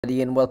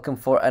And welcome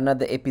for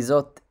another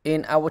episode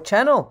in our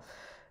channel.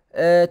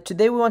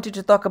 Today we wanted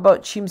to talk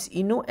about Cheems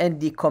Inu and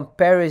the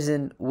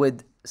comparison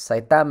with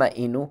Saitama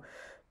Inu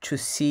to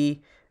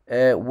see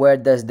where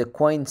does the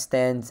coin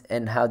stands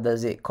and how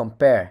does it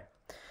compare.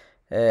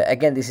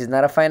 Again, this is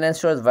not a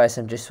financial advice.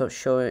 I'm just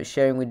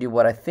sharing with you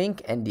what I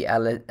think and the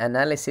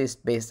analysis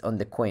based on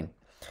the coin.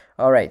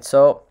 Alright,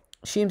 so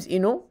Cheems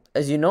Inu,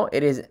 as you know,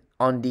 it is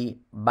on the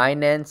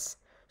Binance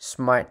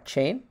Smart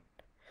Chain,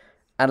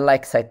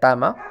 unlike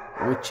Saitama,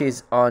 which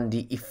is on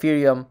the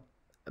Ethereum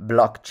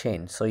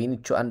blockchain. So you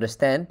need to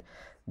understand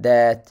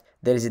that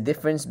there is a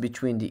difference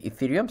between the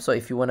Ethereum. So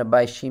if you want to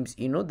buy Cheems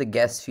Inu, the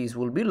gas fees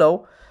will be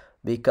low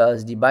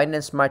because the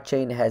Binance Smart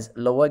Chain has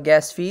lower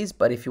gas fees.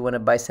 But if you want to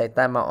buy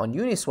Saitama on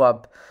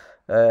Uniswap,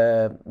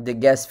 the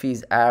gas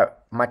fees are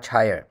much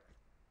higher.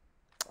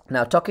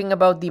 Now, talking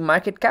about the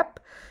market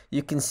cap,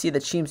 you can see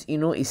that Cheems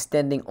Inu is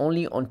standing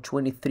only on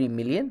 23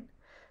 million,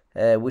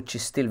 which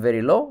is still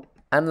very low.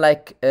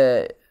 Unlike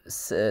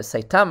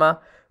Saitama,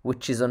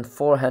 which is on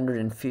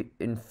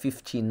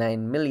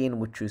 459 million,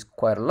 which is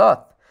quite a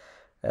lot.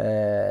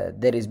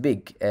 That is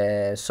big.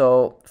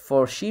 So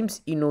for Cheems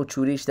Inu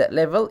to reach that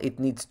level, it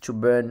needs to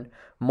burn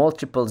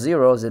multiple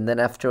zeros, and then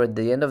after, at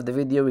the end of the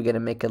video, we're gonna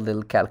make a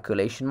little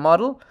calculation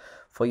model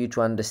for you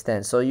to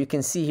understand. So you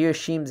can see here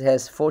Cheems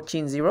has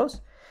 14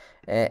 zeros,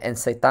 and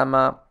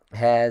Saitama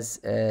has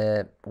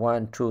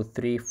 1, 2,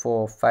 3,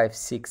 4, 5,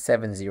 6,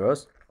 7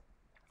 zeros,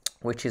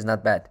 which is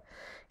not bad.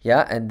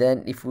 Yeah, and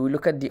then if we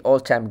look at the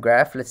all-time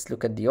graph, let's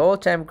look at the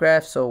all-time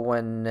graph. So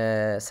when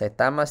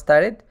Saitama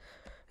started,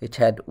 it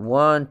had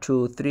 1,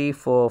 2, 3,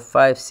 4,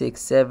 5,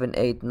 6, 7,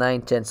 8,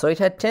 9, 10. So it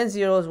had 10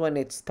 zeros when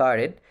it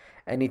started,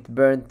 and it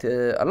burned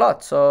a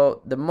lot.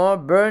 So the more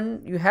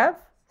burn you have,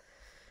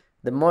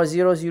 the more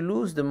zeros you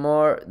lose, the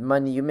more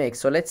money you make.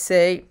 So let's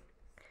say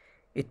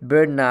it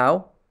burned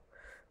now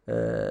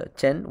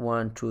 10,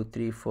 1, 2,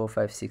 3, 4,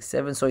 5, 6,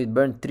 7. So it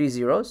burned 3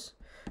 zeros.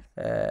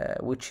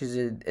 Which is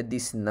a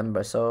decent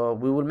number. So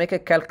we will make a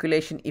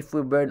calculation if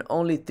we burn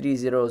only 3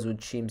 zeros with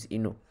Cheems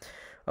Inu.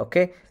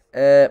 Okay,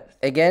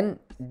 again,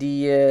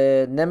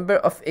 the number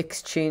of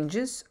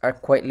exchanges are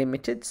quite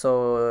limited.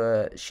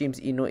 So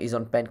Cheems Inu is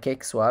on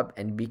PancakeSwap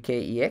and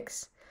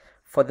BKEX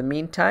for the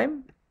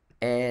meantime,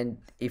 and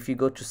if you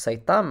go to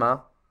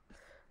Saitama,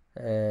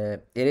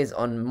 it is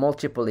on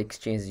multiple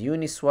exchanges: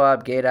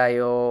 Uniswap,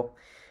 Gate.io,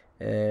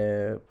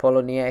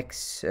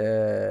 Poloniex,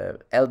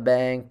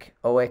 Lbank,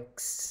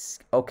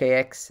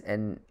 OKX,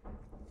 and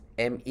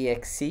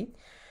MEXC.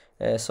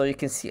 So you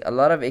can see a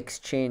lot of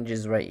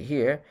exchanges right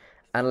here.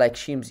 Unlike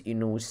Cheems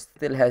Inu,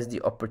 still has the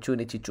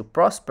opportunity to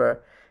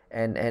prosper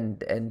and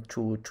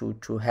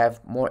to have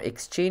more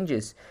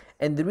exchanges.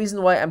 And the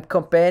reason why I'm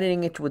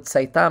comparing it with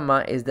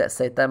Saitama is that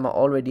Saitama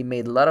already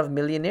made a lot of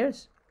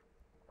millionaires,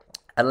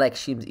 unlike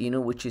Cheems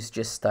Inu, which is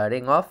just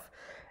starting off,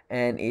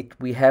 and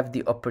we have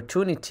the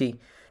opportunity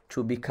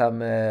to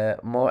become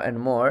more and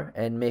more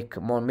and make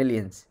more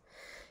millions.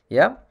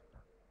 Yeah,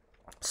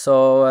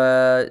 so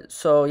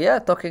yeah,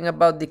 talking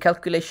about the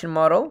calculation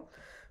model.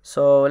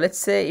 So let's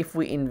say if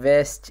we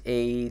invest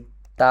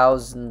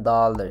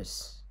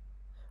 $1,000,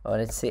 or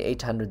let's say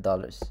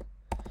 $800,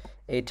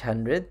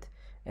 800,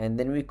 and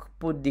then we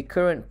put the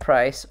current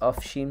price of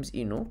Cheems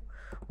Inu,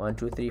 1,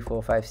 2, 3,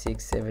 4, 5,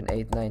 6, 7,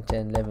 8, 9,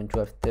 10, 11,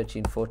 12,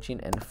 13,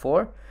 14, and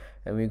 4,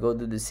 and we go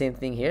do the same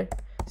thing here,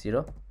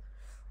 0,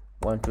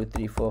 1, 2,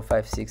 3, 4,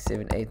 5, 6,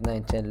 7, 8,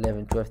 9, 10,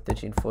 11, 12,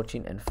 13,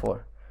 14, and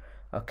 4.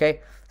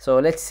 Okay, so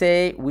let's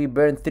say we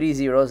burn 3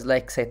 zeros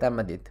like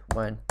Saitama did.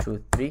 1,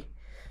 2, 3.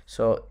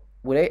 So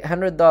with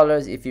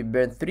 $800, if you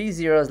burn 3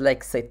 zeros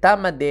like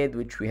Saitama did,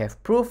 which we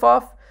have proof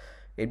of,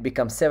 it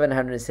becomes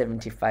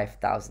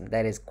 775,000.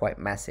 That is quite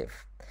massive.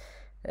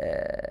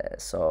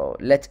 So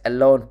let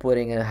alone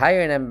putting a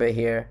higher number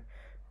here,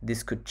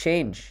 this could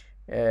change.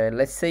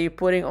 Let's say you're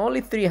putting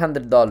only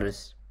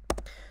 $300.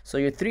 So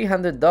your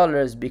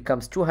 $300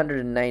 becomes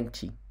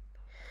 $290.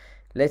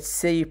 Let's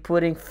say you're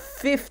putting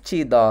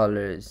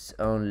 $50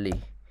 only.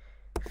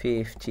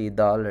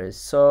 $50.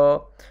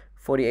 So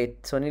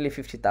 48. So nearly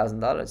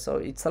 $50,000. So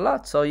it's a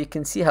lot. So you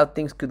can see how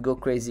things could go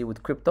crazy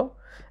with crypto.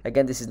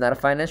 Again, this is not a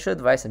financial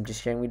advice. I'm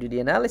just sharing with you the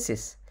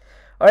analysis.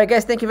 Alright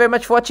guys, thank you very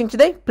much for watching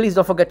today. Please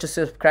don't forget to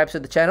subscribe to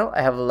the channel.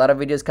 I have a lot of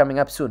videos coming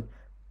up soon.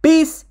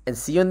 Peace, and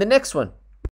see you in the next one.